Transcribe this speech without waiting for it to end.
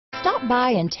Stop by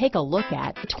and take a look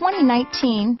at the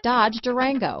 2019 Dodge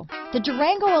Durango. The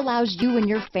Durango allows you and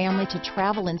your family to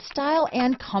travel in style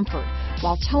and comfort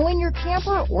while towing your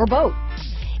camper or boat.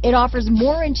 It offers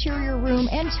more interior room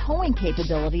and towing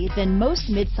capability than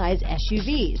most midsize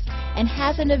SUVs and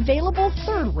has an available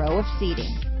third row of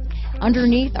seating.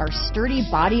 Underneath are sturdy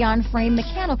body-on-frame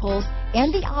mechanicals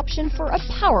and the option for a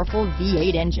powerful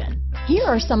V8 engine. Here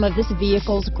are some of this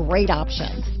vehicle's great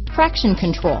options: traction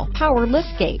control, power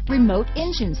liftgate, remote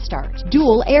engine start,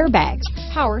 dual airbags,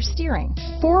 power steering,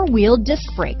 four-wheel disc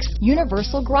brakes,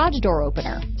 universal garage door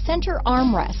opener, center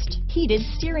armrest, heated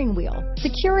steering wheel,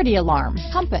 security alarm,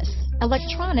 compass,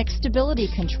 electronic stability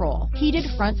control, heated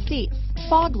front seats,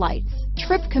 fog lights,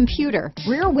 trip computer,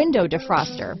 rear window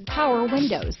defroster, power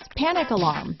windows, panic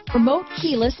alarm, remote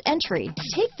keyless entry.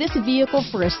 Take this vehicle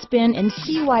for a spin and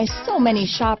see why so many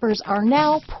shoppers are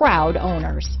now proud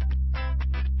owners.